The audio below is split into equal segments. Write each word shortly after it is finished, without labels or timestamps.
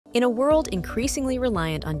In a world increasingly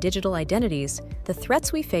reliant on digital identities, the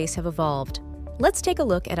threats we face have evolved. Let's take a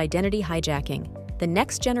look at identity hijacking, the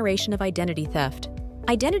next generation of identity theft.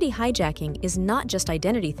 Identity hijacking is not just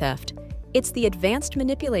identity theft. It's the advanced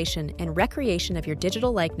manipulation and recreation of your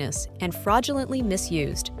digital likeness and fraudulently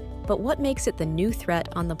misused. But what makes it the new threat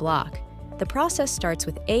on the block? The process starts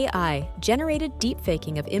with AI-generated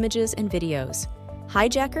deepfaking of images and videos.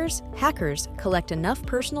 Hackers collect enough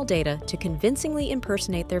personal data to convincingly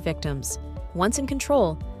impersonate their victims. Once in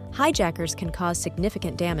control, hijackers can cause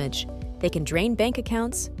significant damage. They can drain bank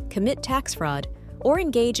accounts, commit tax fraud, or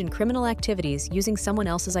engage in criminal activities using someone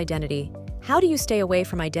else's identity. How do you stay away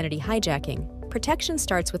from identity hijacking? Protection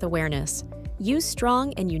starts with awareness. Use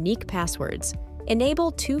strong and unique passwords.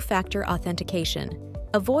 Enable two-factor authentication.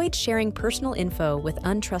 Avoid sharing personal info with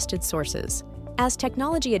untrusted sources. As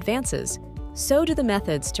technology advances, so do the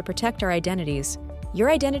methods to protect our identities.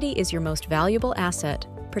 Your identity is your most valuable asset.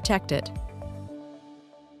 Protect it.